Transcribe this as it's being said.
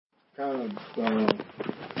kind of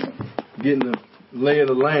getting the lay of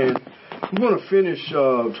the land. We're going to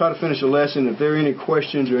try to finish the lesson. If there are any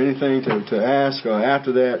questions or anything to ask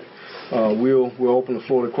after that, we'll open the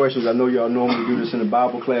floor to questions. I know y'all normally do this in a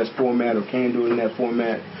Bible class format or can do it in that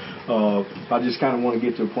format. I just kind of want to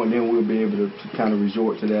get to a point, then we'll be able to kind of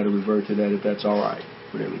resort to that or revert to that if that's all right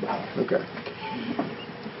with everybody. Okay.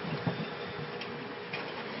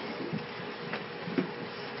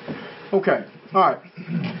 Okay. All right.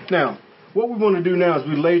 Now, what we want to do now is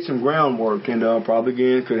we laid some groundwork, and probably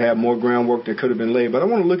again could have more groundwork that could have been laid. But I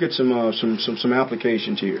want to look at some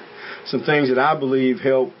applications here, some things that I believe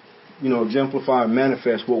help, exemplify and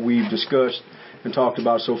manifest what we've discussed and talked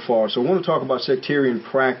about so far. So I want to talk about sectarian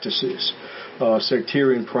practices. All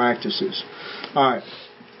right.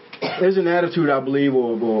 There's an attitude, I believe,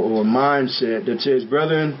 or a mindset that says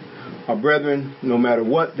brethren are brethren no matter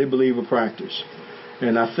what they believe or practice.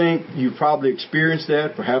 And I think you've probably experienced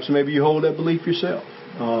that. Perhaps maybe you hold that belief yourself.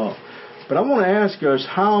 But I want to ask us,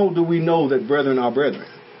 how do we know that brethren are brethren?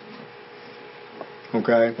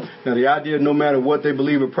 Okay. Now, the idea no matter what they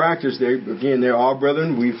believe or practice, there are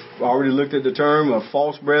brethren. We've already looked at the term of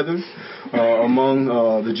false brethren among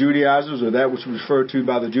the Judaizers, or that which was referred to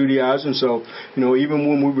by the Judaizers. And so, even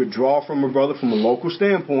when we withdraw from a brother from a local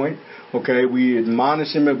standpoint, okay, we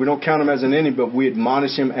admonish him. We don't count him as an enemy, but we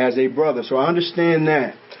admonish him as a brother. So I understand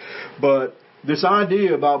that. But this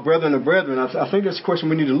idea about brethren of brethren, I think that's a question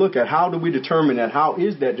we need to look at. How do we determine that? How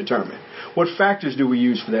is that determined? What factors do we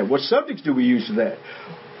use for that? What subjects do we use for that?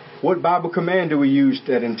 What Bible command do we use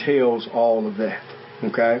that entails all of that?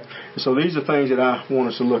 Okay? And so these are things that I want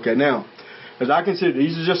us to look at. Now, as I consider,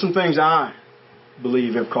 these are just some things I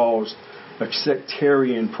believe have caused a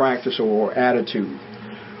sectarian practice or attitude.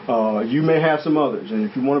 You may have some others, and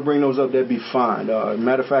if you want to bring those up, that'd be fine.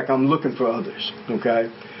 Matter of fact, I'm looking for others. Okay?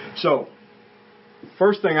 So,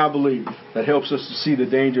 first thing I believe that helps us to see the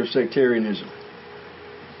danger of sectarianism.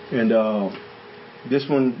 And this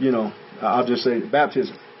one, I'll just say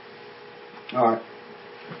baptism. All right.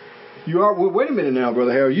 Wait a minute now,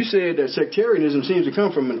 Brother Harold. You said that sectarianism seems to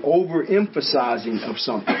come from an overemphasizing of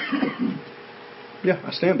something. Yeah,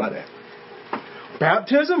 I stand by that.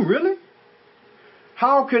 Baptism? Really?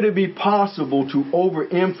 How could it be possible to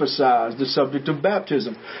overemphasize the subject of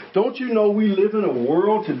baptism? Don't you know we live in a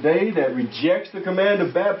world today that rejects the command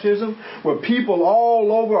of baptism, where people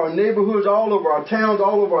all over our neighborhoods, all over our towns,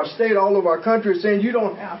 all over our state, all over our country are saying you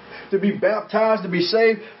don't have to be baptized to be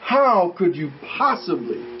saved? How could you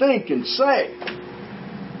possibly think and say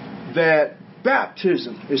that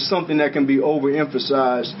baptism is something that can be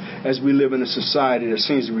overemphasized as we live in a society that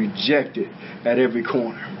seems to reject it at every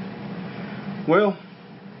corner? Well,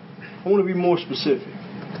 I want to be more specific.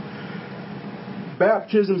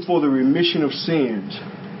 Baptism for the remission of sins,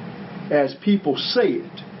 as people say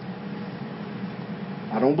it,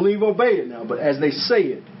 I don't believe obey it now, but as they say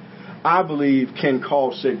it, I believe can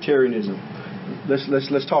cause sectarianism.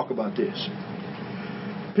 Let's talk about this.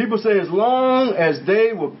 People say as long as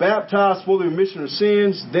they were baptized for the remission of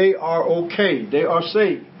sins, they are okay. They are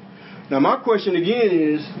saved. Now, my question again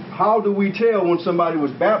is, how do we tell when somebody was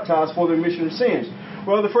baptized for the remission of sins?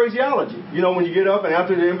 Well, the phraseology. When you get up and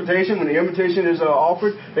after the invitation, when the invitation is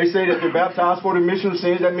offered, they say that they're baptized for the remission of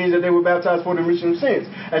sins. That means that they were baptized for the remission of sins,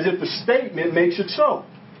 as if the statement makes it so.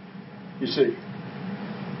 You see.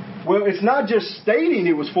 Well, it's not just stating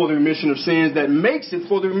it was for the remission of sins that makes it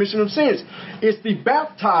for the remission of sins. It's the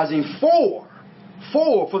baptizing for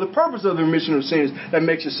the purpose of the remission of sins that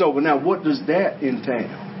makes it so. But now, what does that entail?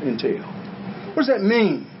 What does that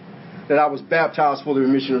mean, that I was baptized for the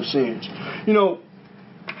remission of sins?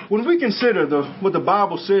 When we consider what the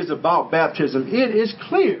Bible says about baptism, it is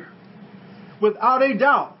clear, without a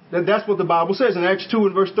doubt, that that's what the Bible says in Acts 2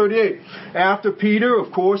 and verse 38. After Peter,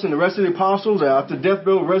 of course, and the rest of the apostles, after the death,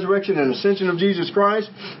 burial, resurrection, and ascension of Jesus Christ,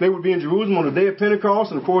 they would be in Jerusalem on the day of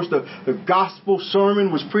Pentecost. And, of course, the gospel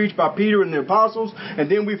sermon was preached by Peter and the apostles.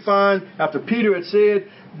 And then we find, after Peter had said,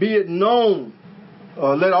 be it known,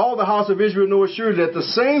 let all the house of Israel know assuredly that the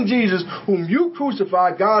same Jesus whom you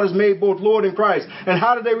crucified, God has made both Lord and Christ. And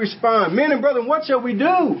how did they respond? Men and brethren, what shall we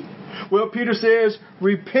do? Well, Peter says,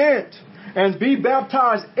 repent and be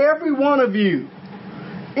baptized, every one of you,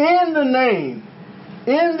 in the name,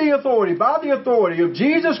 by the authority of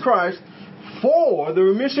Jesus Christ, for the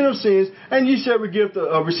remission of sins, and ye shall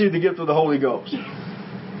receive the gift of the Holy Ghost.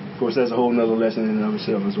 Of course, that's a whole other lesson in and of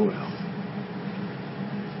itself as well.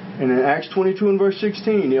 And in Acts 22 and verse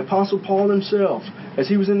 16, the Apostle Paul himself, as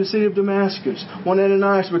he was in the city of Damascus, one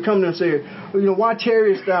Ananias would come to him and say, why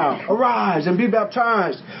tarriest thou? Arise and be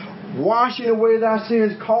baptized, washing away thy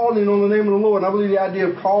sins, calling on the name of the Lord. And I believe the idea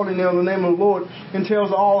of calling on the name of the Lord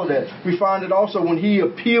entails all of that. We find it also when he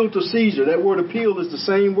appealed to Caesar. That word appeal is the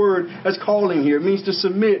same word as calling here. It means to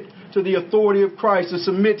submit to the authority of Christ, to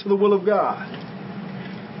submit to the will of God.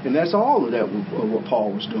 And that's all of that what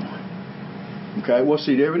Paul was doing. Okay, well,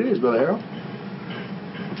 see, there it is, Brother Harold.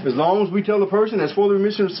 As long as we tell the person that's for the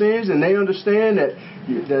remission of sins and they understand that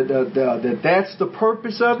that's the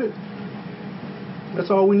purpose of it, that's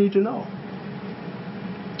all we need to know.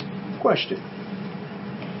 Question.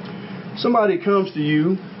 Somebody comes to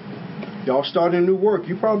you, y'all starting new work,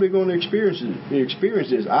 you're probably going to experience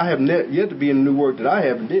this. I have yet to be in the new work that I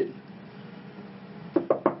have and didn't.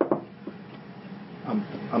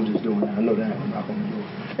 I'm just doing that. I know that I'm not going to do it.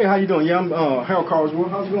 Hey, how you doing? Yeah, I'm Harold Carswell.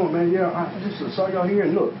 How's it going, man? Yeah, I just saw y'all here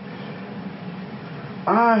and look.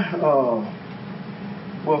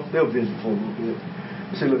 Well, they'll visit for a little bit.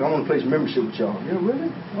 They say, look, I want to place membership with y'all. Yeah, really?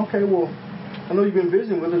 Okay, well, I know you've been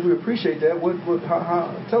visiting with us. We appreciate that.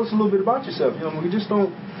 How, tell us a little bit about yourself. You know, we just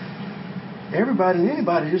don't. Everybody and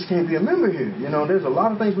anybody just can't be a member here. You know, there's a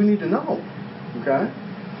lot of things we need to know. Okay.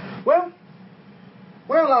 Well,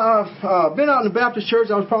 I've been out in the Baptist church.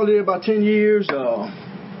 I was probably there about 10 years.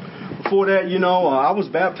 Before that, you know, I was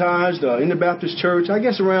baptized in the Baptist church, I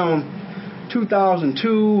guess around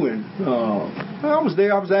 2002. And I was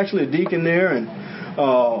there. I was actually a deacon there and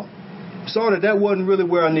saw that wasn't really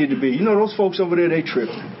where I needed to be. You know, those folks over there, they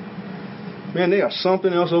tripping. Man, they are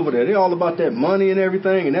something else over there. They're all about that money and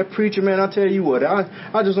everything. And that preacher, man, I tell you what,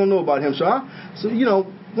 I just don't know about him. So you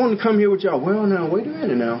know, wanted to come here with y'all. Well, now, wait a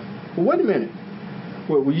minute now. Well, wait a minute.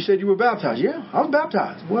 Well, you said you were baptized. Yeah, I was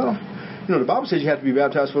baptized. Well, you know, the Bible says you have to be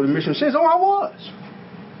baptized for the remission of sins. Oh, I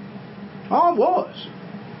was.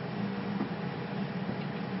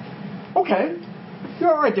 Okay.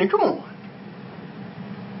 You're all right then. Come on.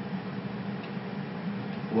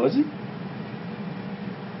 Was he?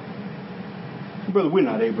 Brother, we're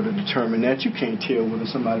not able to determine that. You can't tell whether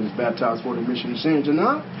somebody was baptized for the remission of sins or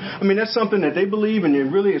not. I mean, that's something that they believe, and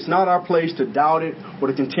really it's not our place to doubt it or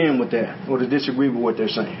to contend with that or to disagree with what they're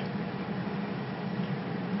saying.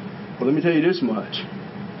 But let me tell you this much.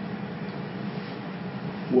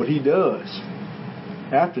 What he does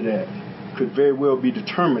after that could very well be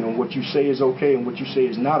determined on what you say is okay and what you say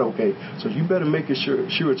is not okay. So you better make sure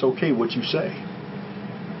it's okay what you say.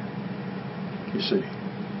 You see.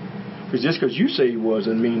 Because just because you say he was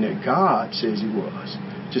doesn't mean that God says he was.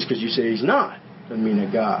 Just because you say he's not doesn't mean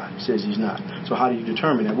that God says he's not. So how do you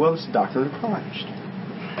determine that? Well, it's the doctrine of Christ.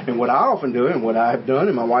 And what I often do and what I have done,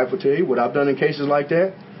 and my wife will tell you what I've done in cases like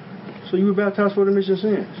that. So you were baptized for the remission of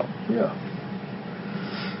sins? Yeah.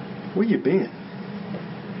 Where you been?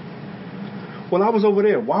 Well, I was over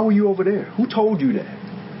there. Why were you over there? Who told you that?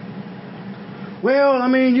 Well, I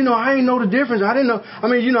mean, you know, I didn't know the difference. I didn't know. I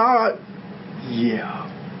mean, you know, yeah.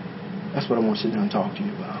 That's what I want to sit down and talk to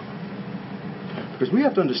you about. Because we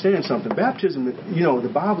have to understand something. Baptism, you know, the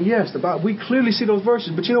Bible, yes, the Bible, we clearly see those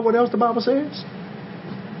verses. But you know what else the Bible says?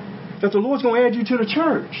 That the Lord's going to add you to the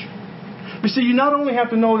church. You see, you not only have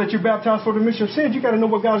to know that you're baptized for the remission of sins, you got to know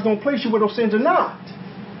what God's going to place you where those sins are not.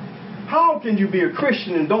 How can you be a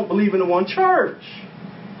Christian and don't believe in the one church?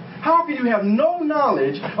 How can you have no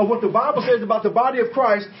knowledge of what the Bible says about the body of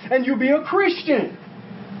Christ and you be a Christian?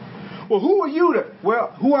 Well, who are you to?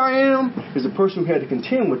 Well, who I am is the person who had to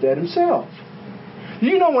contend with that himself.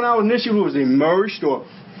 You know, when I initially was immersed or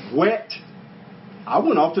wet, I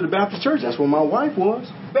went off to the Baptist church. That's where my wife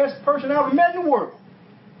was. Best person I ever met in the world.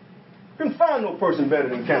 Couldn't find no person better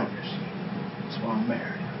than Countess. That's why I'm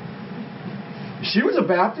married. She was a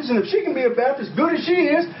Baptist, and if she can be a Baptist, good as she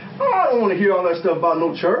is, I don't want to hear all that stuff about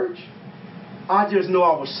no church. I just know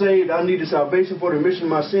I was saved. I needed salvation for the remission of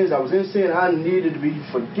my sins. I was in sin. I needed to be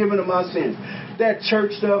forgiven of my sins. That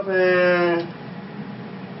church stuff, I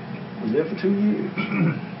was there for 2 years.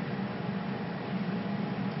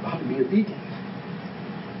 About to be a deacon.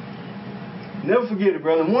 Never forget it,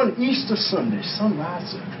 brother. One Easter Sunday, sunrise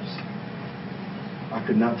service, I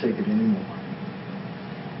could not take it anymore.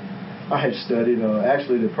 I had studied,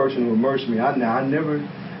 actually the person who immersed me, I never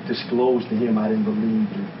disclosed to him I didn't believe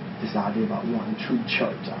in this idea about wanting true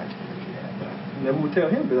church. I just didn't do that. But I never would tell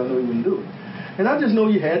him because I know he wouldn't do it. And I just know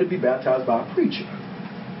you had to be baptized by a preacher.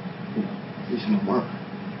 You know, at least in my mind.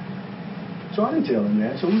 So I didn't tell him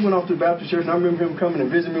that. So we went off to the Baptist church, and I remember him coming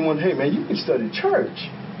and visiting me one day. Hey, man, you can study church.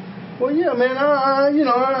 Well, yeah, man,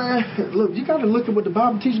 look, you got to look at what the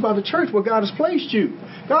Bible teaches about the church, where God has placed you.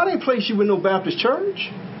 God ain't placed you in no Baptist church.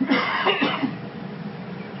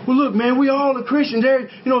 Well, look, man, we all are Christians. There, as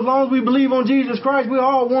long as we believe on Jesus Christ, we're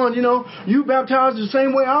all one. You baptized the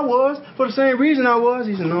same way I was, for the same reason I was.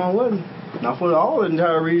 He said, no, I wasn't. Not for all the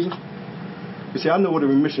entire reason. You see, I know what the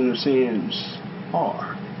remission of sins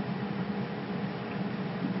are.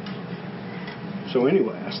 So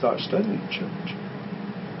anyway, I started studying the church.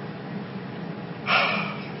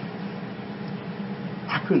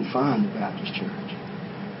 I couldn't find the Baptist church.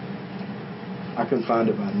 I couldn't find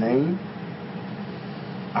it by name.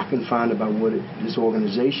 I couldn't find it by what this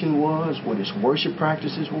organization was, what its worship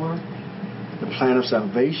practices were, the plan of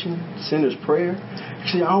salvation, sinner's prayer.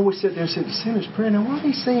 See, I always sit there and said, the sinner's prayer. Now, why are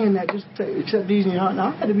they saying that? Just accept these in your heart.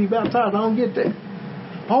 Now, I had to be baptized. I don't get that.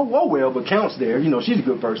 Oh, well, but Count's there. You know, she's a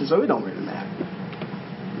good person, so it don't really matter.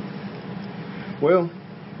 Well,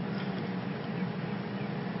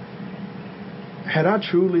 had I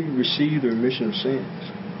truly received the remission of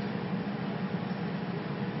sins?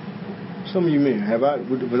 Some of you men,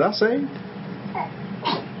 was I saved?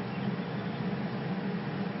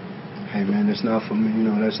 Hey man, that's not for me.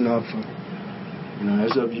 That's not for,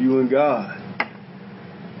 that's up to you and God.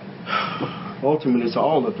 Ultimately, it's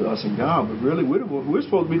all up to us and God. But really, we're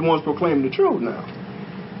supposed to be the ones proclaiming the truth now.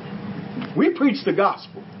 We preach the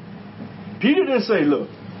gospel. Peter didn't say, look,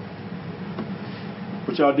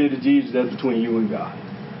 what y'all did to Jesus, that's between you and God.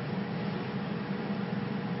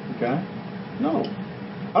 Okay? No.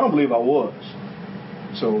 I don't believe I was.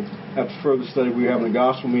 So, after further study, we were having a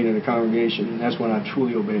gospel meeting in the congregation, and that's when I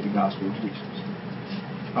truly obeyed the gospel of Jesus.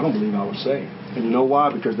 I don't believe I was saved. And you know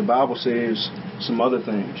why? Because the Bible says some other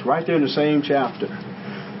things. Right there in the same chapter.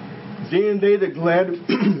 Then they that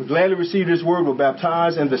gladly received his word were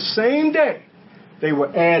baptized, and the same day they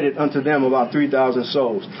were added unto them about 3,000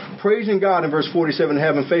 souls. Praising God in verse 47,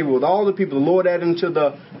 having favor with all the people, the Lord added into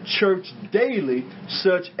the church daily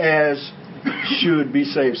such as should be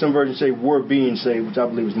saved. Some versions say were being saved, which I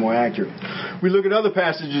believe is more accurate. We look at other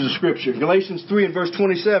passages of Scripture. Galatians 3 and verse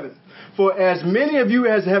 27. For as many of you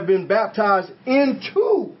as have been baptized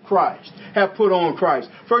into Christ have put on Christ.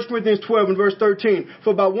 1 Corinthians 12 and verse 13.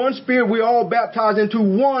 For by one Spirit we all baptized into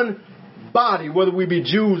one body, whether we be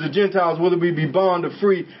Jews or Gentiles, whether we be bond or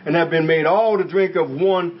free, and have been made all to drink of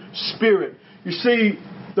one Spirit. You see,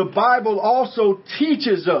 the Bible also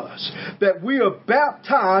teaches us that we are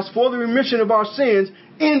baptized for the remission of our sins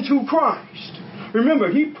into Christ. Remember,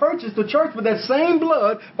 he purchased the church with that same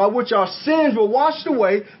blood by which our sins were washed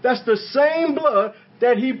away. That's the same blood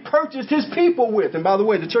that he purchased his people with. And by the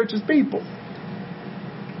way, the church is people.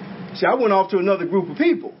 See, I went off to another group of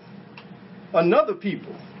people. Another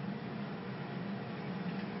people.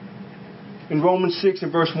 In Romans 6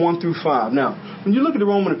 and verse 1 through 5. Now, when you look at the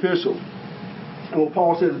Roman epistle, and what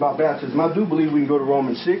Paul says about baptism, I do believe we can go to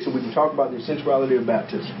Romans 6 and we can talk about the essentiality of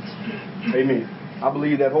baptism. Amen. I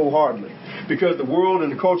believe that wholeheartedly. Because the world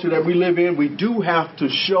and the culture that we live in, we do have to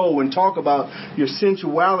show and talk about the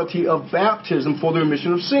essentiality of baptism for the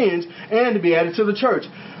remission of sins and to be added to the church.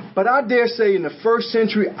 But I dare say in the first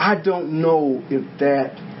century, I don't know if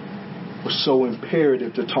that was so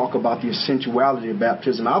imperative to talk about the essentiality of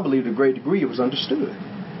baptism. I believe to a great degree it was understood.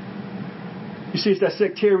 You see, it's that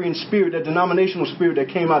sectarian spirit, that denominational spirit that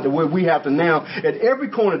came out to where we have to now, at every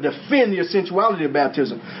corner, defend the essentiality of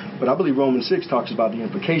baptism. But I believe Romans 6 talks about the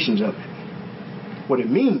implications of it. What it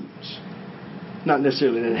means. Not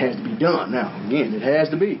necessarily that it has to be done. Now, again, it has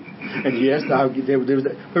to be. And yes, there was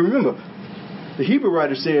that. But remember, the Hebrew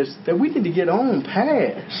writer says that we need to get on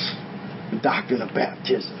past the doctrine of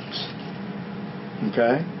baptisms.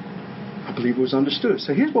 Okay? I believe it was understood.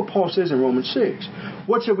 So here's what Paul says in Romans 6.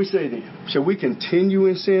 What shall we say then? Shall we continue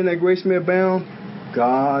in sin that grace may abound?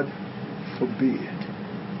 God forbid.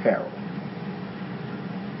 Harold.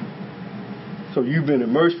 So you've been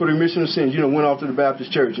immersed for the remission of sins. You done went off to the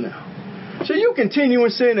Baptist church now. Shall you continue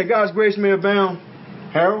in sin that God's grace may abound?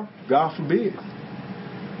 Harold, God forbid.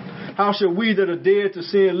 How shall we that are dead to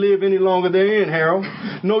sin live any longer therein, Harold?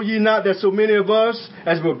 Know ye not that so many of us,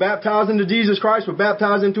 as were baptized into Jesus Christ, were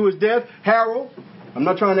baptized into his death? Harold, I'm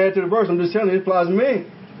not trying to add to the verse. I'm just telling you it applies to me.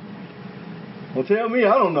 Don't tell me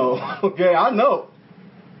I don't know. Okay, I know.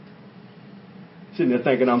 Sitting there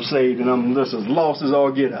thinking I'm saved and I'm just as lost as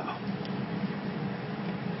all get out.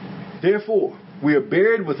 Therefore, we are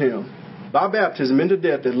buried with him by baptism into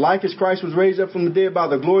death, that like as Christ was raised up from the dead by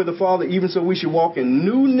the glory of the Father, even so we should walk in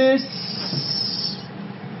newness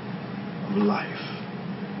of life.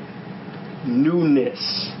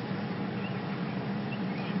 Newness.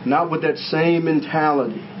 Not with that same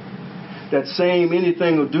mentality. That same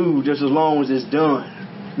anything will do just as long as it's done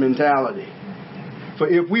mentality. For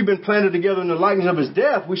if we've been planted together in the likeness of his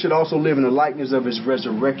death, we should also live in the likeness of his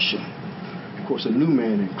resurrection. Of course, a new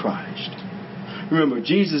man in Christ. Remember,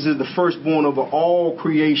 Jesus is the firstborn over all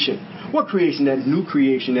creation. What creation? That new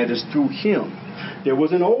creation that is through him. There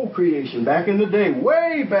was an old creation back in the day,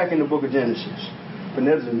 way back in the book of Genesis. but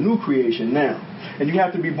there's a new creation now. And you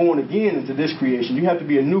have to be born again into this creation. You have to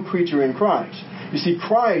be a new creature in Christ. You see,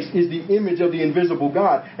 Christ is the image of the invisible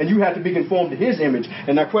God, and you have to be conformed to his image.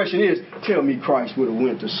 And the question is, tell me Christ would have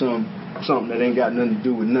went to something that ain't got nothing to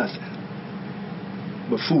do with nothing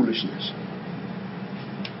but foolishness.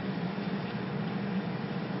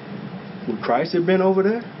 Would Christ have been over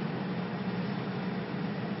there?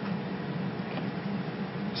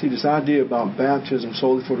 See, this idea about baptism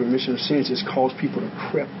solely for the remission of sins has caused people to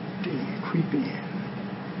creep in.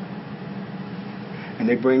 And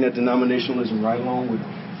they bring that denominationalism right along with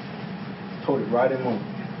them. Put it right in on.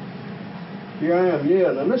 Here I am,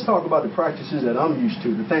 now let's talk about the practices that I'm used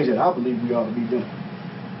to, the things that I believe we ought to be doing.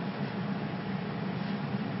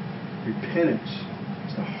 Repentance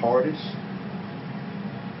is the hardest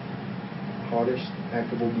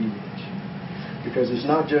act of obedience. Because it's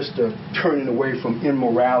not just a turning away from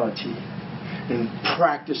immorality and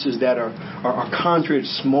practices that are contrary to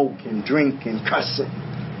smoke and drink and cussing.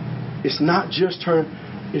 It's not just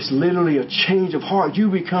it's literally a change of heart. You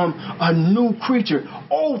become a new creature.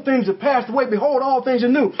 Old things have passed away. Behold, all things are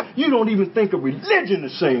new. You don't even think of religion the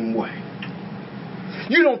same way.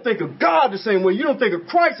 You don't think of God the same way. You don't think of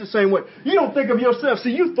Christ the same way. You don't think of yourself. See,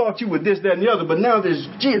 you thought you were this, that, and the other. But now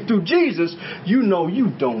through Jesus, you know you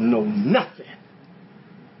don't know nothing.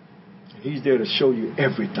 He's there to show you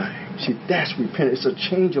everything. See, that's repentance. It's a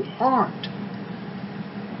change of heart.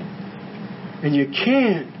 And you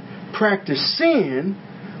can't practice sin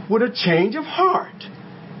with a change of heart.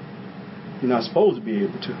 You're not supposed to be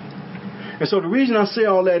able to. And so the reason I say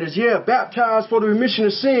all that is, baptized for the remission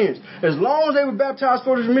of sins. As long as they were baptized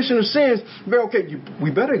for the remission of sins,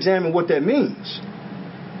 we better examine what that means.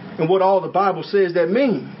 And what all the Bible says that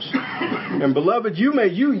means. And beloved,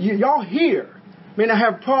 y'all here may not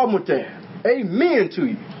have a problem with that. Amen to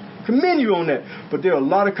you. Commend you on that. But there are a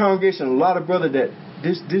lot of congregations and a lot of brothers that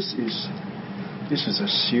this is a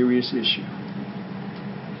serious issue.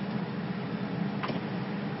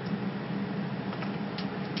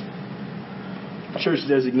 Church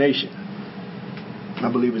designation,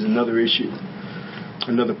 I believe, is another issue,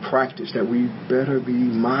 another practice that we better be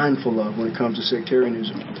mindful of when it comes to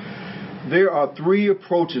sectarianism. There are three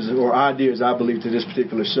approaches or ideas, I believe, to this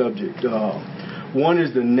particular subject. One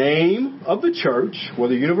is the name of the church,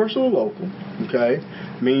 whether universal or local,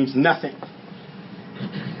 means nothing.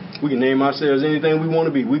 We can name ourselves anything we want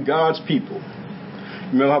to be. We're God's people.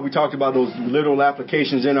 Remember how we talked about those literal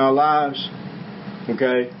applications in our lives?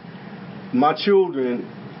 My children,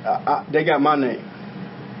 they got my name.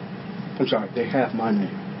 I'm sorry, they have my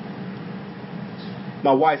name.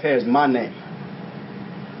 My wife has my name.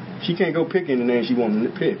 She can't go pick any name she wants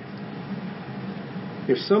to pick.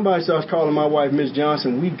 If somebody starts calling my wife Miss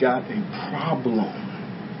Johnson, we got a problem.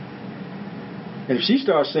 And if she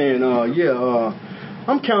starts saying,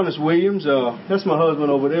 I'm Countess Williams, that's my husband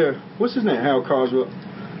over there. What's his name? Harold Carswell.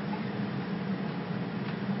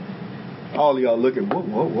 All of y'all look at,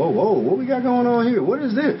 whoa, what we got going on here? What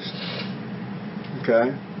is this?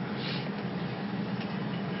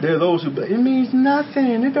 There are those who, it means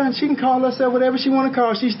nothing. She can call herself whatever she want to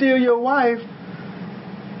call. She's still your wife.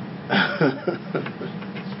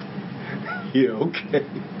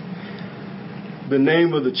 The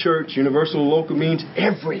name of the church, universal or local, means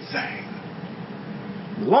everything.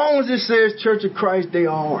 As long as it says Church of Christ, they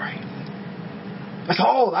are all right. That's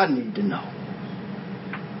all I need to know.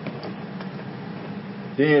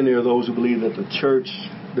 Then there are those who believe that the church,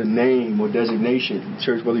 the name or designation,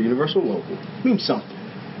 church, whether universal or local, means something.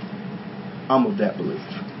 I'm of that belief.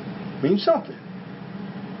 It means something.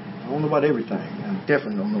 I don't know about everything. I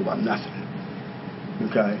definitely don't know about nothing.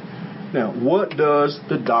 Now, what does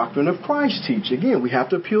the doctrine of Christ teach? Again, we have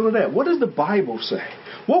to appeal to that. What does the Bible say?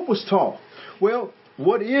 What was taught? Well,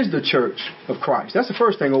 what is the church of Christ? That's the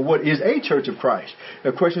first thing. Or what is a church of Christ?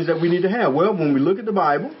 There are questions that we need to have. Well, when we look at the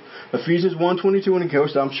Bible, Ephesians 1:22, and of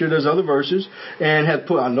course, I'm sure there's other verses, I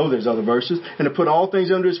know there's other verses, and to put all things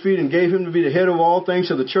under his feet and gave him to be the head of all things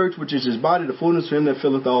to the church, which is his body, the fullness of him that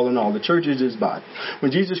filleth all in all. The church is his body.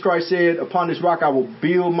 When Jesus Christ said, upon this rock I will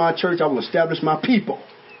build my church, I will establish my people.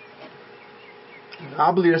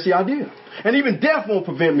 I believe that's the idea. And even death won't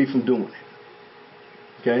prevent me from doing it.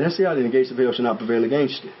 That's the idea. The gates of hell shall not prevail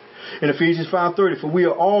against it. In Ephesians 5:30, for we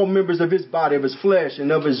are all members of his body, of his flesh,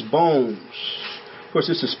 and of his bones. Of course,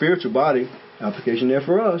 it's a spiritual body. Application there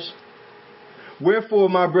for us. Wherefore,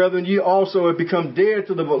 my brethren, ye also have become dead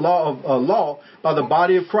to the law by the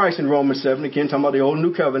body of Christ in Romans 7. Again, talking about the old and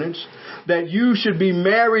new covenants. That you should be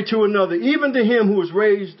married to another, even to him who is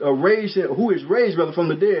raised from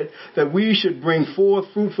the dead, that we should bring forth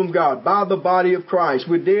fruit from God by the body of Christ.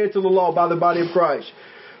 We're dead to the law by the body of Christ.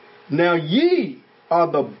 Now ye are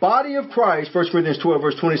the body of Christ, 1 Corinthians 12,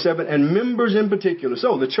 verse 27, and members in particular.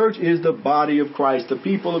 So the church is the body of Christ, the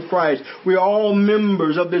people of Christ. We are all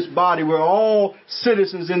members of this body. We're all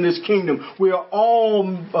citizens in this kingdom. We are all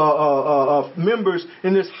members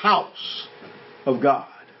in this house of God.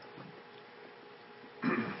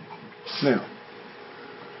 Now,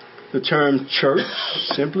 the term church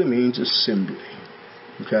simply means assembly.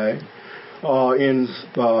 Okay? In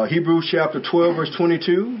Hebrews chapter 12, verse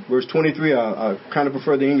 22, verse 23, I kind of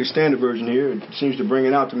prefer the English Standard Version here. It seems to bring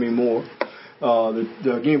it out to me more.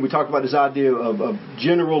 Again, we talked about this idea of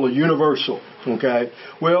general or universal. Okay?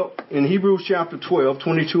 Well, in Hebrews chapter 12,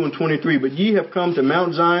 22 and 23, but ye have come to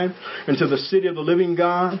Mount Zion and to the city of the living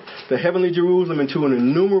God, the heavenly Jerusalem, and to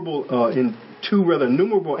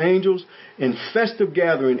innumerable angels in festive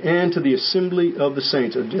gathering, and to the assembly of the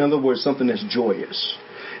saints. In other words, something that's joyous.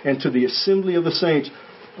 And to the assembly of the saints,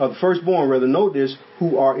 of the firstborn, rather, note this,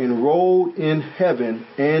 who are enrolled in heaven,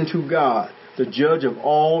 and to God, the judge of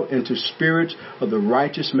all, and to spirits of the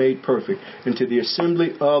righteous made perfect, and to the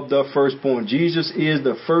assembly of the firstborn. Jesus is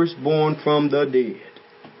the firstborn from the dead.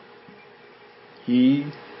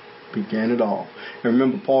 He began it all. And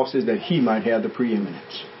remember, Paul says that he might have the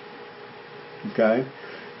preeminence. Okay?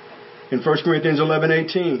 In 1 Corinthians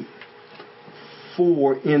 11:18,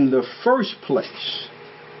 for in the first place,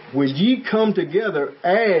 when ye come together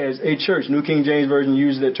as a church, New King James Version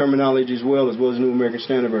uses that terminology as well as New American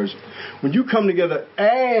Standard Version. When you come together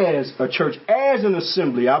as a church, as an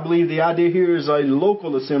assembly, I believe the idea here is a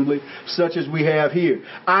local assembly such as we have here.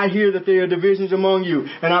 I hear that there are divisions among you,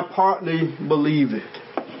 and I partly believe it.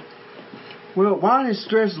 Well, why is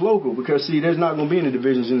stress local? Because, see, there's not going to be any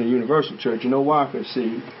divisions in the universal church. You know why? Because,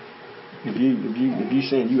 see, if you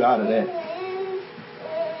saying you out of that,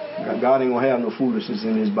 God ain't going to have no foolishness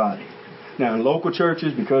in his body. Now, in local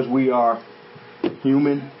churches, because we are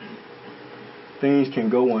human, things can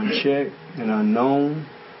go unchecked and unknown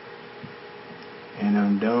and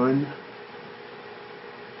undone.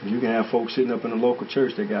 You can have folks sitting up in a local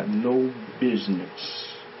church that got no business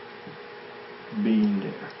being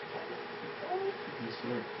there. Yes,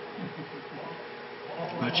 sir.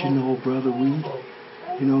 But you know, brother, we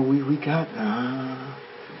got...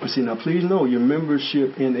 But see, now please know, your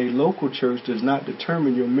membership in a local church does not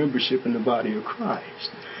determine your membership in the body of Christ.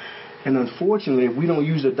 And unfortunately, if we don't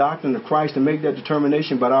use the doctrine of Christ to make that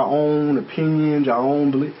determination by our own opinions, our own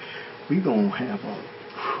belief, we're going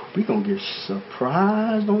to get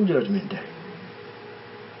surprised on Judgment Day.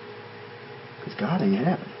 Because God ain't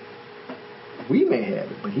having it. We may have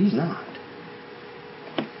it, but he's not.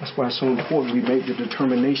 That's why it's so important we make the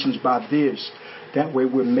determinations by this. That way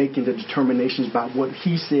we're making the determinations by what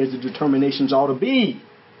he says the determinations ought to be.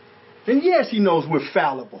 And yes, he knows we're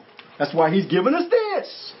fallible. That's why he's given us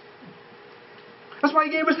this. That's why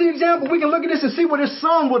he gave us the example. We can look at this and see what his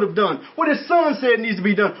son would have done. What his son said needs to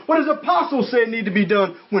be done. What his apostles said need to be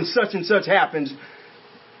done when such and such happens.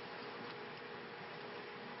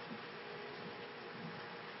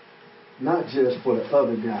 Not just for the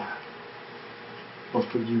other guy, but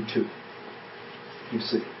for you too. You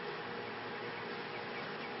see.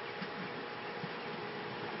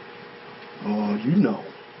 Oh, you know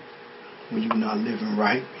when you're not living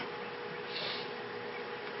right.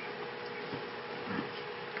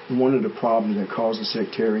 One of the problems that causes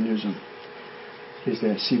sectarianism is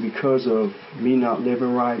that, see, because of me not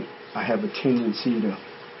living right, I have a tendency to,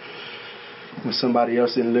 when somebody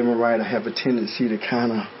else isn't living right, I have a tendency to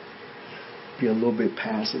kind of be a little bit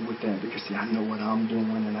passive with that because, see, I know what I'm doing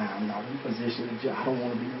and I'm not in a position to judge. I don't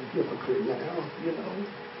want to be a hypocrite now, you know.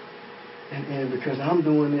 And because I'm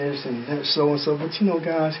doing this and that so and so, but you know,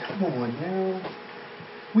 guys, come on now.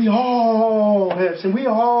 We all have sin.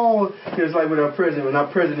 It's like with our president, when our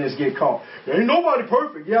presidents get caught. There ain't nobody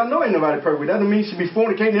perfect. Yeah, I know ain't nobody perfect. That doesn't mean she be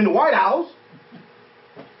fornicating in the White House.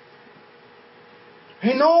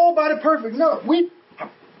 Ain't nobody perfect. No,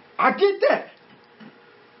 I get that.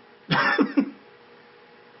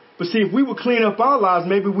 But see, if we would clean up our lives,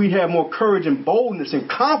 maybe we'd have more courage and boldness and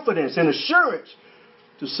confidence and assurance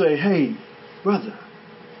to say, hey, brother,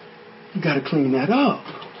 you got to clean that up.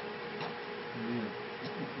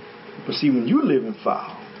 But see, when you live in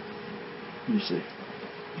foul, you see.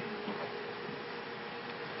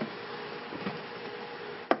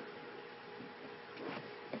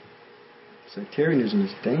 Sectarianism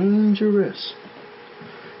is dangerous.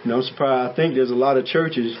 You know, I'm surprised. I think there's a lot of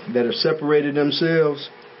churches that have separated themselves,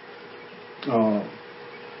 kind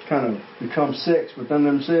of become sects within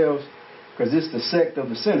themselves, because it's the sect of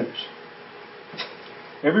the sinners.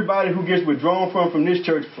 Everybody who gets withdrawn from this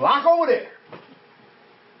church flock over there.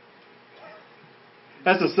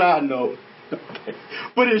 That's a side note.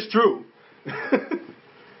 But it's true.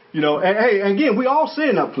 You know, and hey, again, we all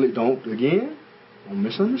sin. Now, please don't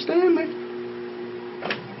misunderstand me.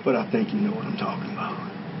 But I think you know what I'm talking about.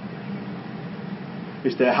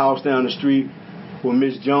 It's that house down the street where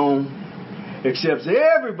Miss Jones accepts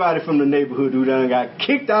everybody from the neighborhood who done got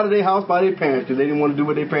kicked out of their house by their parents because they didn't want to do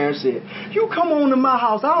what their parents said. You come on to my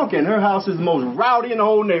house, I don't care. And her house is the most rowdy in the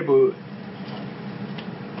whole neighborhood.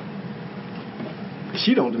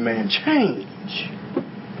 She don't demand change.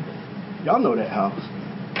 Y'all know that house.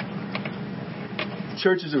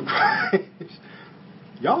 Churches of Christ.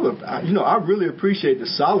 Y'all, I really appreciate the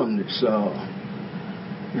solemnness.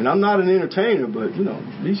 And I'm not an entertainer, but,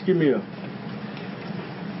 at least give me a...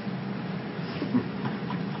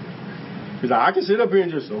 Because I can sit up here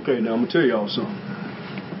and just, okay, now I'm going to tell y'all something.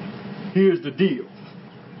 Here's the deal.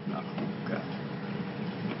 No, okay.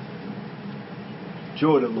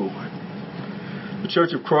 Joy of the Lord. The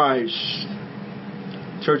Churches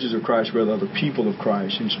of Christ, rather, the people of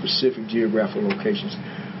Christ in specific geographical locations.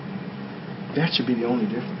 That should be the only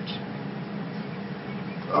difference.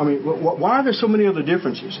 I mean, why are there so many other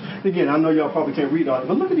differences? Again, I know y'all probably can't read all it,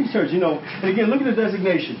 but look at these churches, and again, look at the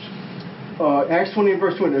designations. Acts 20 and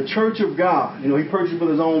verse 20, the church of God, he purchased with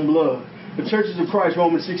his own blood. The churches of Christ,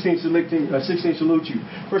 Romans 16 salute you.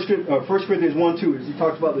 1 Corinthians 1:2, as he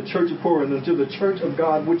talks about the church of Corinth, unto the church of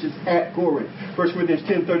God which is at Corinth. 1 Corinthians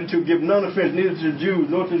 10:32, give none offense neither to the Jews,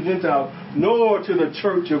 nor to the Gentiles, nor to the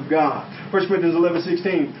church of God. 1 Corinthians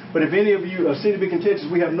 11:16, but if any of you seem to be contentious,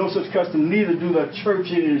 we have no such custom, neither do the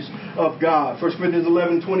churches of God. 1 Corinthians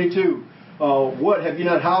 11:22. What have you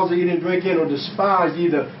not housed, eat and drink in, or despised ye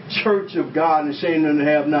the church of God and shamed them to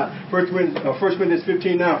have not? 1 Corinthians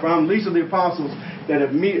 15:9. For I'm least of the apostles that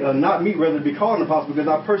have not meet rather to be called an apostle, because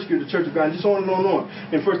I persecuted the church of God. And just on and on and on.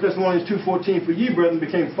 In 1 Thessalonians 2:14, for ye, brethren,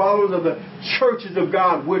 became followers of the churches of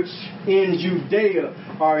God which in Judea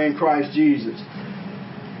are in Christ Jesus.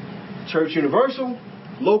 Church universal,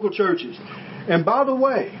 local churches. And by the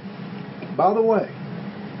way,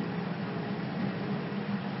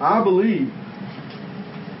 I believe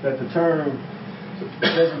that the term, the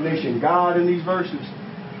designation God in these verses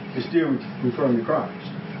is still referring to Christ.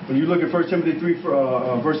 When you look at 1 Timothy 3,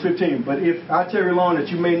 verse 15, but if I tarry long that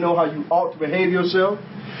you may know how you ought to behave yourself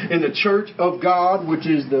in the church of God, which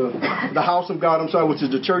is the house of God, which is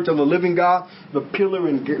the church of the living God, the pillar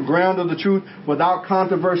and ground of the truth, without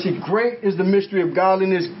controversy. Great is the mystery of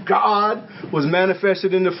godliness. God was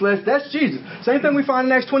manifested in the flesh. That's Jesus. Same thing we find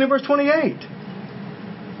in Acts 20, verse 28.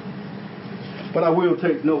 But I will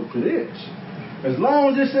take note to this. As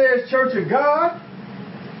long as it says Church of God,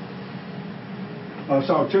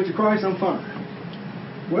 Church of Christ, I'm fine.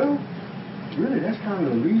 Well, really, that's kind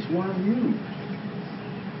of the least one used.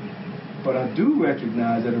 But I do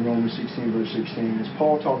recognize that in Romans 16, verse 16, as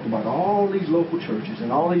Paul talked about all these local churches in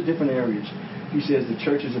all these different areas, he says the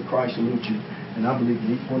churches of Christ salute you. And I believe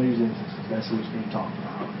in each one of these instances, that's what's being talked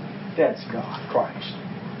about. That's God, Christ.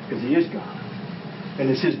 Because He is God. And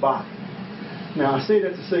it's His body. Now, I say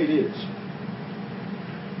that to say this.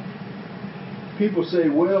 People say,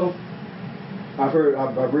 well, I've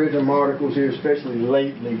read some articles here, especially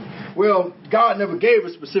lately. Well, God never gave a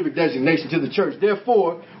specific designation to the church.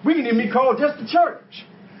 Therefore, we can even be called just the church.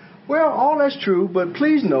 Well, all that's true, but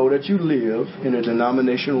please know that you live in a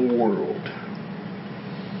denominational world.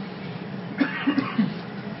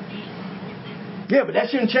 Yeah, but that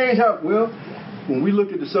shouldn't change how... Well, when we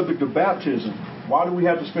look at the subject of baptism, why do we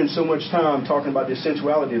have to spend so much time talking about the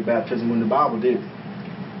essentiality of baptism when the Bible did?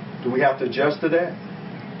 Do we have to adjust to that?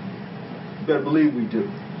 You better believe we do.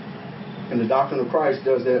 And the doctrine of Christ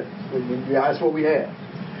does that. That's what we have.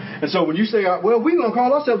 And so when you say, well, we're going to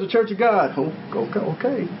call ourselves the Church of God.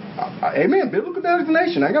 Okay. Amen. Biblical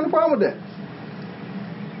designation. I ain't got no problem with that.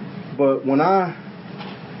 But when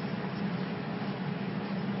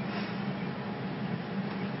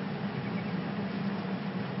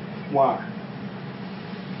why?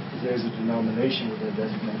 Because there's a denomination with that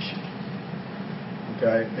designation.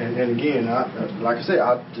 Okay? And again, like I said,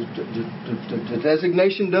 the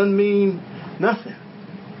designation doesn't mean nothing.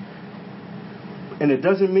 And it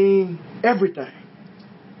doesn't mean everything.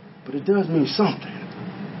 But it does mean something.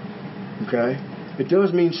 Okay? It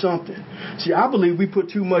does mean something. See, I believe we put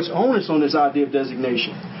too much onus on this idea of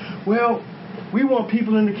designation. Well, we want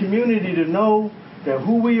people in the community to know that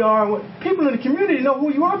who we are. People in the community know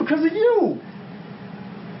who you are because of you.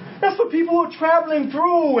 That's for people who are traveling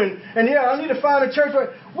through and yeah, I need to find a church.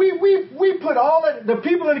 We put all that, the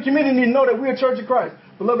people in the community need to know that we're a Church of Christ.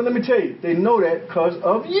 Beloved, let me tell you, they know that because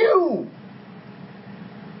of you.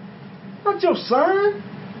 Not your son.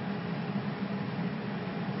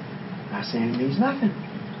 Not saying it means nothing.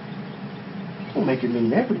 Don't make it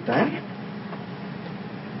mean everything.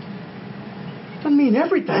 Doesn't mean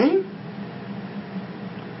everything.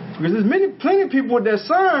 Because there's plenty of people with that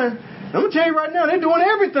sign. I'm going to tell you right now, they're doing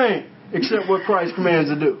everything except what Christ commands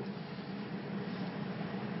to do.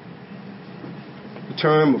 The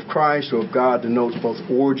term of Christ or of God denotes both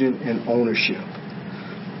origin and ownership.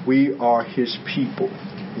 We are His people.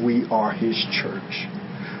 We are His church.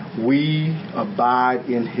 We abide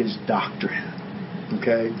in His doctrine.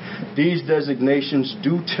 Okay? These designations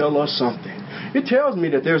do tell us something. It tells me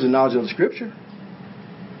that there's a knowledge of the Scripture.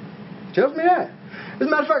 It tells me that. As a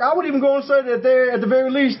matter of fact, I would even go and say that there, at the very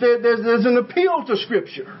least, there's an appeal to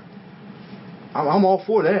Scripture. I'm all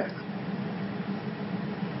for that.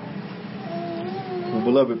 Well,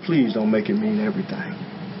 beloved, please don't make it mean everything.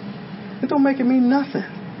 It don't make it mean nothing.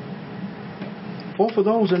 Both of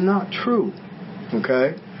those are not true.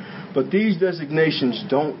 Okay? But these designations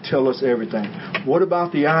don't tell us everything. What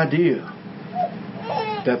about the idea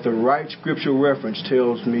that the right scriptural reference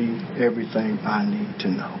tells me everything I need to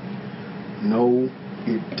know? No,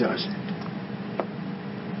 it doesn't.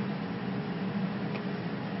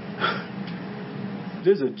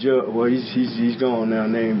 There's a judge. Well, he's gone now.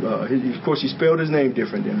 Named of course, he spelled his name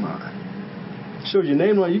different than mine. Shows your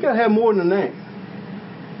name on. You gotta have more than a name.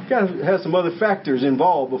 You gotta have some other factors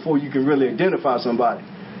involved before you can really identify somebody,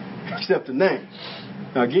 except the name.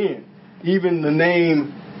 Now, again, even the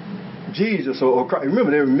name Jesus or Christ. Remember,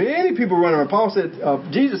 there were many people running around. Paul said,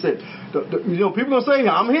 Jesus said, people gonna say,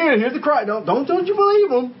 "I'm here. Here's the Christ." Don't you believe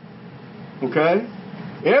them? Okay.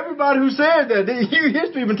 Everybody who said that,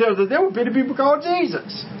 history even tells us there were many people called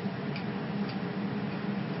Jesus.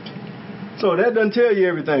 So that doesn't tell you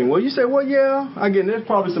everything. Well, you say, well, yeah. Again, there's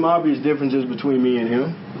probably some obvious differences between me and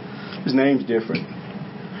him. His name's different.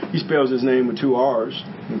 He spells his name with 2 R's.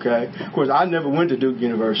 Okay. Of course, I never went to Duke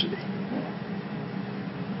University.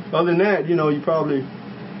 Other than that, you probably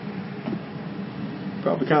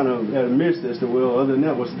kind of admits this. Well, other than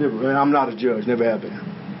that, what's the difference? I'm not a judge. Never have been.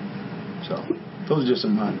 So those are just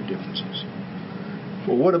some minor differences.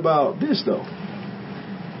 Well, what about this, though?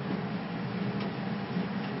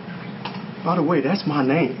 By the way, that's my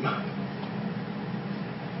name.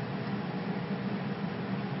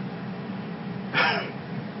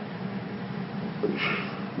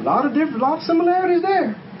 A lot of similarities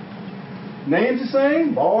there. Name's the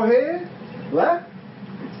same, bald head, black,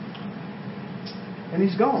 and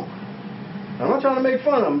he's gone. I'm not trying to make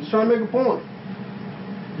fun of him. I'm just trying to make a point.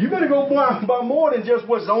 You better go by more than just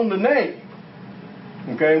what's on the name.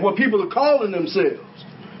 Okay, and what people are calling themselves.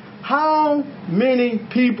 How many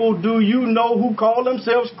people do you know who call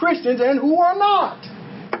themselves Christians and who are not?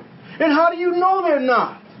 And how do you know they're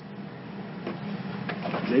not?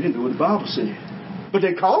 They didn't do what the Bible said. But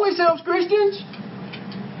they call themselves Christians?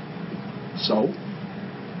 So,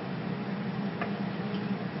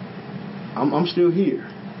 I'm still here.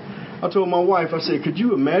 I told my wife, I said, could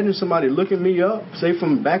you imagine somebody looking me up, say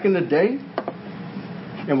from back in the day,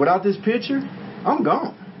 and without this picture, I'm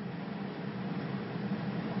gone.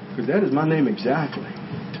 Because that is my name exactly.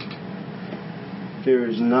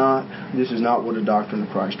 This is not what the doctrine of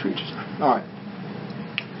Christ teaches. All right.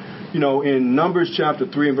 In Numbers chapter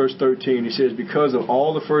 3 and verse 13, he says, because of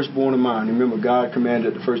all the firstborn of mine, remember God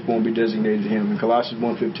commanded that the firstborn be designated to him. In Colossians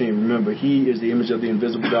 1:15, remember He is the image of the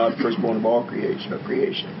invisible God, the firstborn of all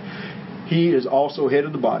creation. He is also head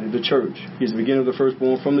of the body, the church. He is the beginning of the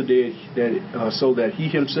firstborn from the dead, so that He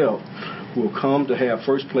Himself will come to have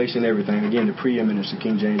first place in everything. Again, the preeminence, the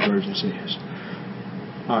King James Version says.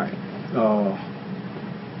 All right.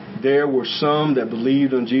 There were some that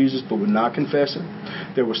believed on Jesus but would not confess Him.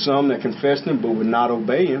 There were some that confessed Him but would not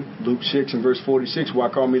obey Him. Luke 6 and verse 46, why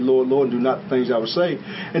call me Lord, Lord, and do not the things I would say.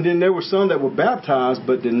 And then there were some that were baptized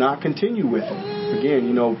but did not continue with Him.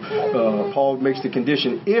 Again, Paul makes the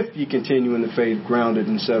condition, if ye continue in the faith, grounded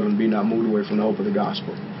and settled, and be not moved away from the hope of the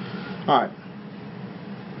gospel. All right.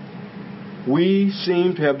 We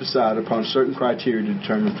seem to have decided upon certain criteria to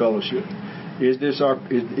determine fellowship. Is this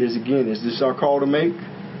our call to make?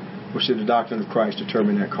 Or should the doctrine of Christ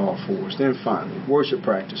determine that call for us? Then finally, worship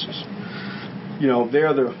practices.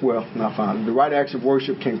 The right acts of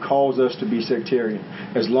worship can cause us to be sectarian.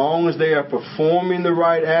 As long as they are performing the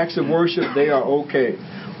right acts of worship, they are okay.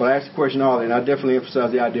 Well, I asked the question earlier, and I definitely emphasize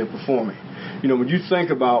the idea of performing. When you think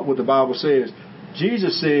about what the Bible says,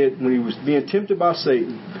 Jesus said when He was being tempted by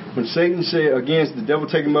Satan, when Satan said against the devil,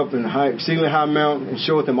 take him up in a exceedingly high mountain and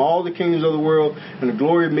showeth him all the kingdoms of the world and the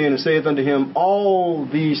glory of men, and saith unto him, all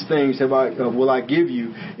these things will I give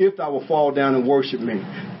you, if thou wilt fall down and worship me.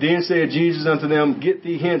 Then said Jesus unto them, get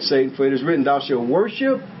thee hence, Satan, for it is written, thou shalt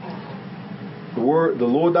worship the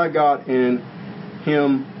Lord thy God, and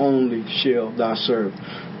Him only shall thou serve.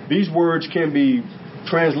 These words can be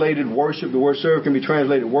translated worship. The word serve can be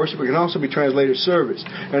translated worship. It can also be translated service.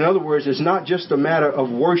 In other words, it's not just a matter of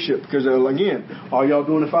worship. Because, again, are y'all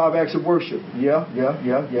doing the 5 acts of worship? Yeah.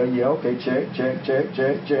 Okay, check.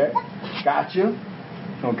 Gotcha.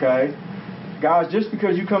 Okay. Guys, just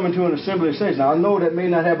because you come into an assembly of saints, now I know that may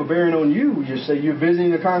not have a bearing on you. You say you're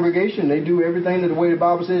visiting the congregation. They do everything the way the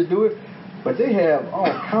Bible says do it. But they have all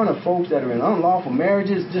kind of folks that are in unlawful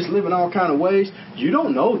marriages, just living all kind of ways. You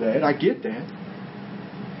don't know that. I get that.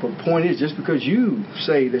 But the point is, just because you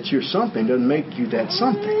say that you're something doesn't make you that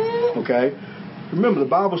something. Okay? Remember, the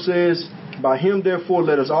Bible says, by him, therefore,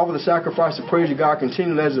 let us offer the sacrifice of praise to God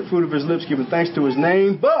continually as the fruit of his lips, giving thanks to his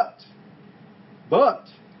name. But,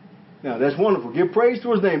 now that's wonderful. Give praise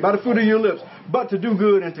to his name by the fruit of your lips. But to do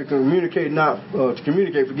good and to communicate,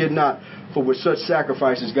 forget not, for with such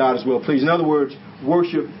sacrifices God is well pleased. In other words,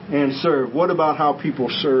 worship and serve. What about how people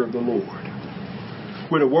serve the Lord?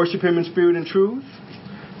 We're to worship him in spirit and truth.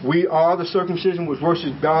 We are the circumcision which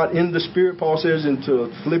worships God in the spirit, Paul says in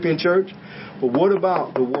the Philippian church. But what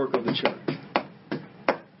about the work of the church?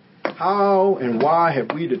 How and why have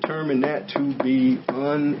we determined that to be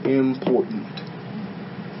unimportant?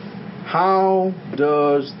 How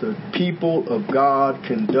does the people of God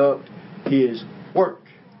conduct his work?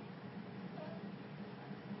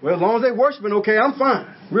 Well, as long as they're worshiping, okay, I'm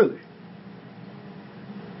fine. Really.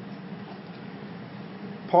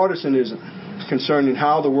 Partisanism concerning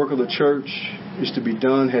how the work of the church is to be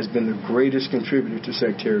done has been the greatest contributor to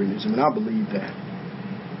sectarianism. And I believe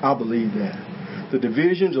that. The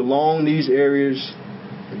divisions along these areas,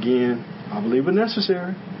 again, I believe are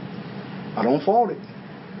necessary. I don't fault it.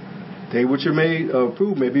 They which are made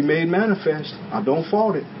approved may be made manifest. I don't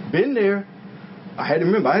fault it. Been there. I had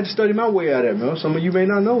to study my way out of it. Some of you may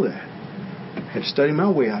not know that. I had to study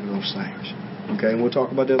my way out of those things. Okay, and we'll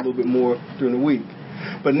talk about that a little bit more during the week.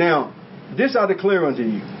 But now, this I declare unto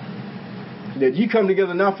you, that ye come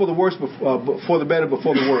together not for the worse, but for the better, but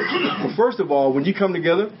for the worse. But first of all, when ye come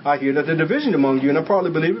together, I hear that the division among you, and I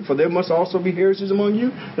probably believe it, for there must also be heresies among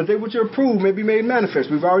you, that they which are approved may be made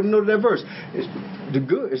manifest. We've already noted that verse.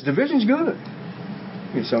 Division's good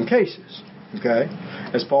in some cases, okay,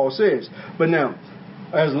 as Paul says. But now,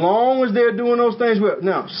 as long as they're doing those things well,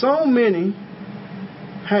 now so many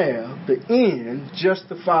have the end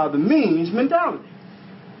justify the means mentality.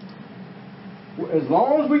 As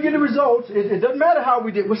long as we get the results, it doesn't matter how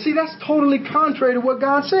we did. Well, see, that's totally contrary to what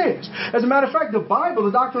God says. As a matter of fact, the Bible,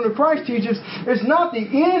 the doctrine of Christ teaches, it's not the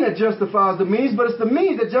end that justifies the means, but it's the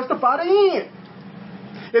means that justify the end.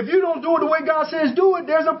 If you don't do it the way God says do it,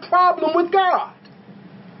 there's a problem with God.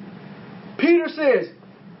 Peter says,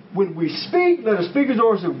 when we speak, let us speak as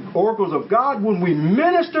oracles of God. When we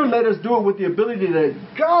minister, let us do it with the ability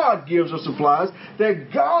that God gives us supplies, that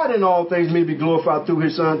God in all things may be glorified through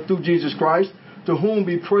his Son, through Jesus Christ, to whom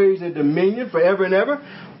be praise and dominion forever and ever.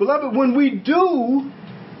 Beloved, when we do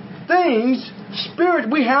things,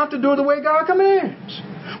 we have to do it the way God commands.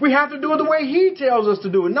 We have to do it the way he tells us to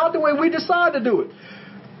do it, not the way we decide to do it.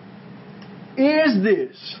 Is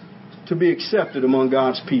this to be accepted among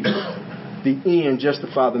God's people? The end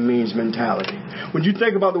justify the means mentality. When you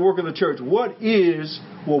think about the work of the church, what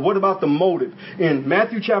about the motive? In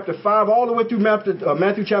Matthew chapter 5, all the way through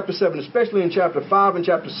Matthew chapter 7, especially in chapter 5 and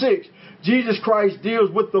chapter 6, Jesus Christ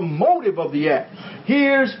deals with the motive of the act.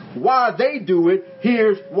 Here's why they do it.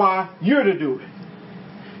 Here's why you're to do it.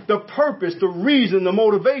 The purpose, the reason, the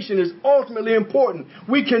motivation is ultimately important.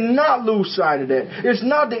 We cannot lose sight of that. It's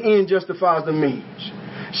not the end justifies the means.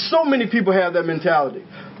 So many people have that mentality.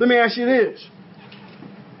 Let me ask you this.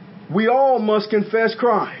 We all must confess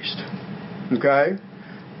Christ. Okay?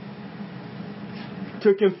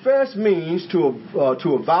 To confess means to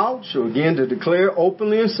avouch, or again to declare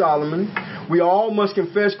openly and solemnly. We all must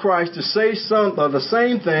confess Christ to say the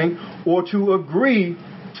same thing or to agree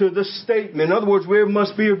to the statement. In other words, there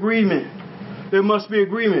must be agreement. There must be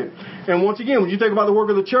agreement. And once again, when you think about the work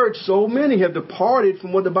of the church, so many have departed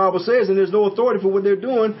from what the Bible says, and there's no authority for what they're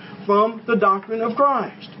doing from the doctrine of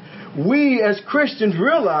Christ. We as Christians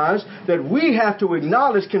realize that we have to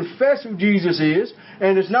acknowledge, confess who Jesus is,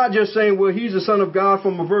 and it's not just saying, well, he's the Son of God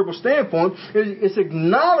from a verbal standpoint. It's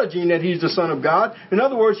acknowledging that he's the Son of God. In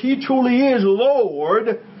other words, he truly is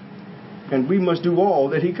Lord, and we must do all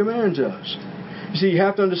that he commands us. You see, you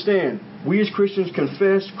have to understand, we as Christians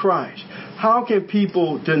confess Christ. How can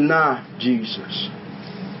people deny Jesus?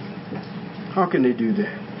 How can they do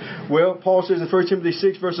that? Well, Paul says in 1 Timothy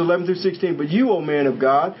 6, verse 11 through 16, but you, O man of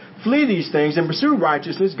God, flee these things and pursue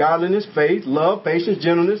righteousness, godliness, faith, love, patience,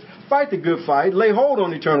 gentleness. Fight the good fight. Lay hold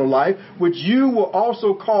on eternal life, which you were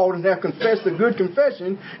also called and have confessed the good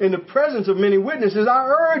confession in the presence of many witnesses. I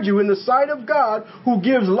urge you in the sight of God, who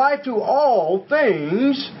gives life to all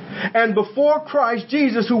things, and before Christ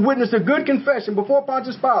Jesus, who witnessed a good confession before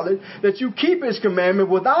Pontius Pilate, that you keep his commandment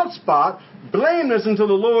without spot, blameless until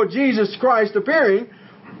the Lord Jesus Christ appearing,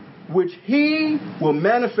 which he will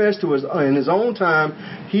manifest to us in his own time,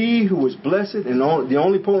 he who is blessed and the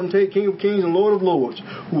only potentate, King of kings and Lord of lords,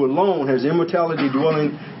 who alone has immortality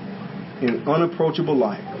dwelling in unapproachable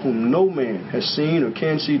light, whom no man has seen or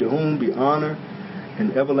can see, to whom be honor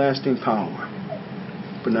and everlasting power.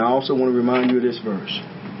 But now I also want to remind you of this verse.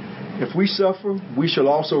 If we suffer, we shall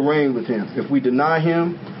also reign with him. If we deny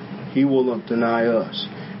him, he will deny us.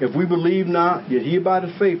 If we believe not, yet he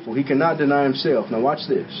abideth faithful. He cannot deny himself. Now watch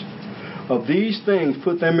this. Of these things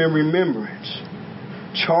put them in remembrance,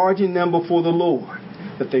 charging them before the Lord,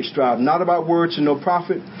 that they strive not about words to no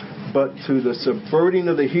profit, but to the subverting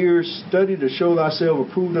of the hearers. Study to show thyself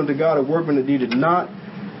approved unto God, a workman that needed not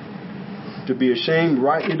to be ashamed,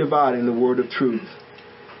 rightly dividing the word of truth.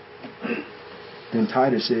 Then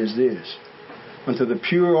Titus says this, unto the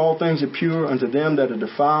pure all things are pure, unto them that are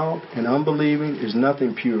defiled and unbelieving is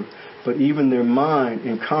nothing pure, but even their mind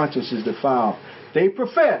and conscience is defiled. They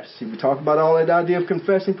profess. See, we talk about all that idea of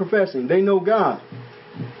professing. They know God.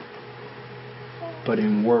 But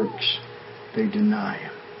in works, they deny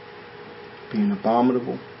him, being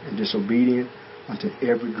abominable and disobedient unto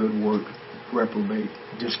every good work, reprobate,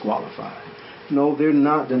 disqualified. No, they're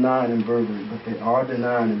not denying him verbally, but they are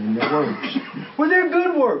denying him in their works. Well, they're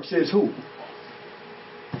good works, says who?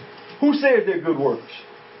 Who says they're good works?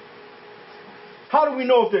 How do we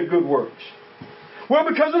know if they're good works? Well,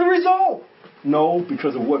 because of the result. No,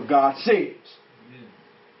 because of what God says.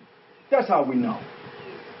 That's how we know.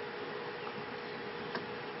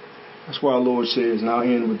 That's why our Lord says, and I'll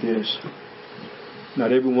end with this,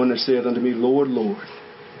 not everyone that saith unto me, Lord, Lord,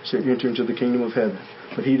 shall enter into the kingdom of heaven,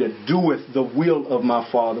 but he that doeth the will of my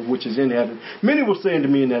Father which is in heaven. Many will say unto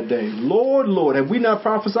me in that day, Lord, Lord, have we not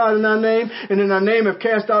prophesied in thy name, and in thy name have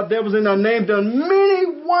cast out devils in thy name, done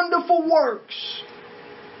many wonderful works?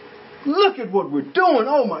 Look at what we're doing.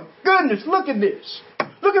 Oh my goodness, look at this.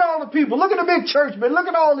 Look at all the people. Look at the big church, man. Look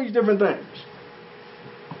at all these different things.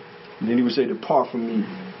 And then he would say, depart from me,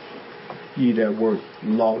 ye that work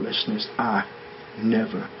lawlessness. I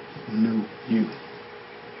never knew you.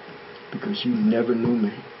 Because you never knew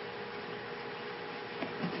me.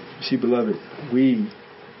 You see, beloved, we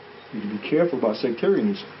need to be careful about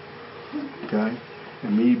sectarianism. Okay?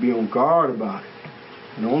 And we need to be on guard about it.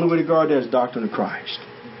 And the only way to guard that is doctrine of Christ.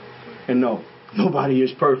 And no, nobody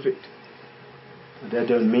is perfect. But that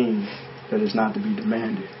doesn't mean that it's not to be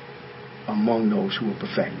demanded among those who are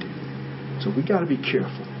perfected. So we got to be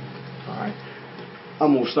careful. All right?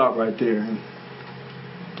 I'm going to stop right there. And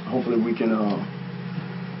hopefully we can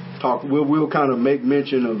talk. We'll kind of make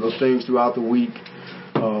mention of things throughout the week.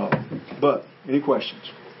 But any questions?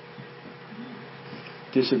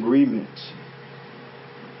 Disagreements?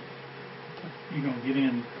 You're going to get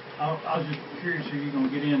in. I was just curious if you're going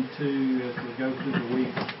to get into, as we go through the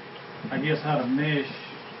week, I guess how to mesh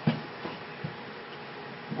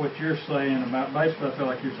what you're saying about, basically I feel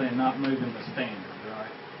like you're saying not moving the standard,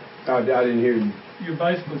 right? I didn't hear you. You're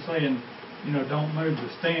basically saying, don't move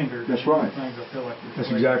the standard. That's right. Things I feel like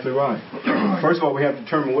that's exactly right. First of all, we have to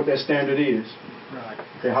determine what that standard is. Right.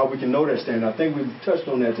 Okay, how we can know that standard. I think we've touched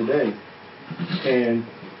on that today. And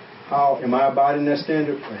how am I abiding that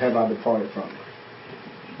standard, or have I departed from it?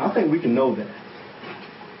 I think we can know that.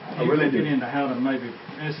 I really do. Into how to maybe,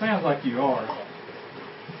 and it sounds like you are,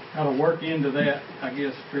 how to work into that, I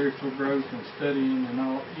guess, spiritual growth and studying and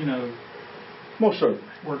all, Most certainly.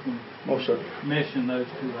 Working. Most certainly. Meshing those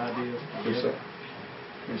two ideas together. Yes, sir.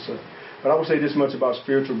 Yes, sir. But I would say this much about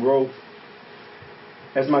spiritual growth.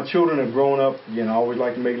 As my children have grown up, I always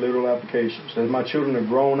like to make literal applications. As my children have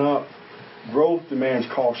grown up, growth demands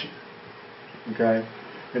caution. Okay?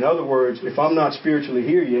 In other words, if I'm not spiritually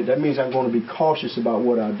here yet, that means I'm going to be cautious about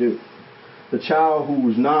what I do. The child who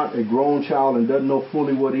is not a grown child and doesn't know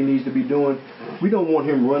fully what he needs to be doing, we don't want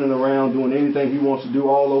him running around doing anything he wants to do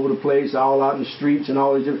all over the place, all out in the streets and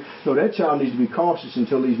all these different. No, that child needs to be cautious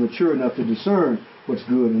until he's mature enough to discern what's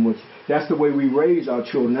good and what's. That's the way we raise our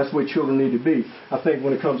children. That's the way children need to be. I think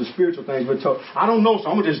when it comes to spiritual things, we're told, I don't know, so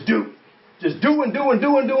I'm going to just do. Just do and do and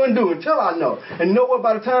do and do and do until I know. And you know what?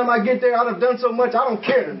 By the time I get there, I'd have done so much, I don't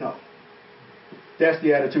care to know. That's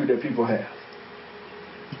the attitude that people have.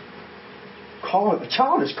 A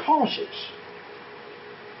child is cautious.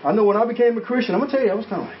 I know when I became a Christian, I'm going to tell you, I was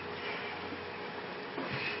kind of like,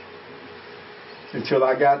 until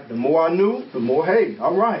I got, the more I knew, the more, hey,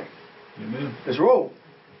 all right. Amen. Let's roll.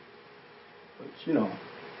 But, you know,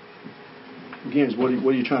 again, what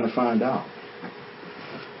are you trying to find out?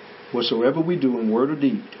 Whatsoever we do in word or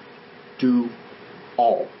deed, do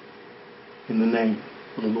all in the name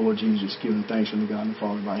of the Lord Jesus, giving thanks unto God and the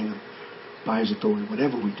Father by Him, by His authority,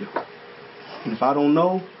 whatever we do. And if I don't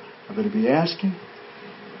know, I better be asking.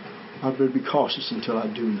 I better be cautious until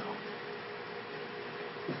I do know.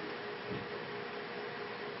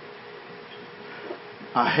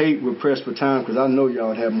 I hate we're pressed for time because I know y'all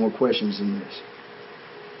would have more questions than this.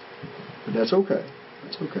 But that's okay.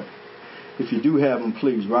 That's okay. If you do have them,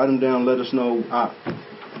 please write them down. Let us know.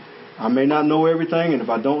 I may not know everything, and if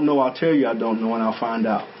I don't know, I'll tell you I don't know, and I'll find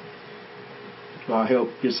out. So I'll help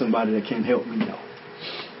get somebody that can help me know.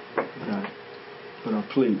 Okay. But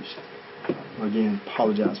please, again,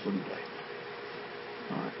 apologize for today.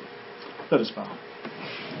 All right. Let us bow.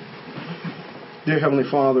 Dear Heavenly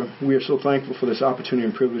Father, we are so thankful for this opportunity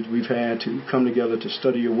and privilege we've had to come together to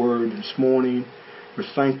study your word this morning.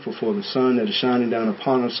 We're thankful for the sun that is shining down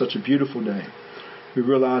upon us, such a beautiful day. We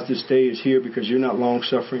realize this day is here because you're not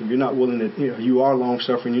long-suffering. You're not willing that, you are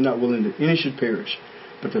long-suffering. You're not willing that any should perish,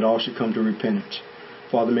 but that all should come to repentance.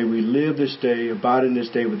 Father, may we live this day, abide in this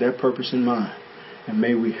day with that purpose in mind. And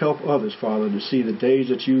may we help others, Father, to see the days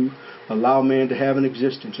that you allow man to have an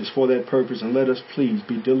existence is for that purpose. And let us please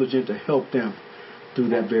be diligent to help them do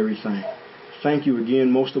that very thing. Thank you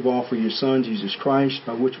again, most of all, for your Son, Jesus Christ,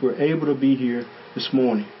 by which we're able to be here this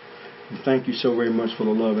morning. And thank you so very much for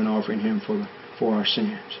the love and offering Him for our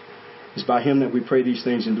sins. It's by Him that we pray these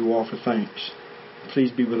things and do offer thanks.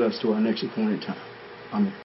 Please be with us to our next appointed time. Amen.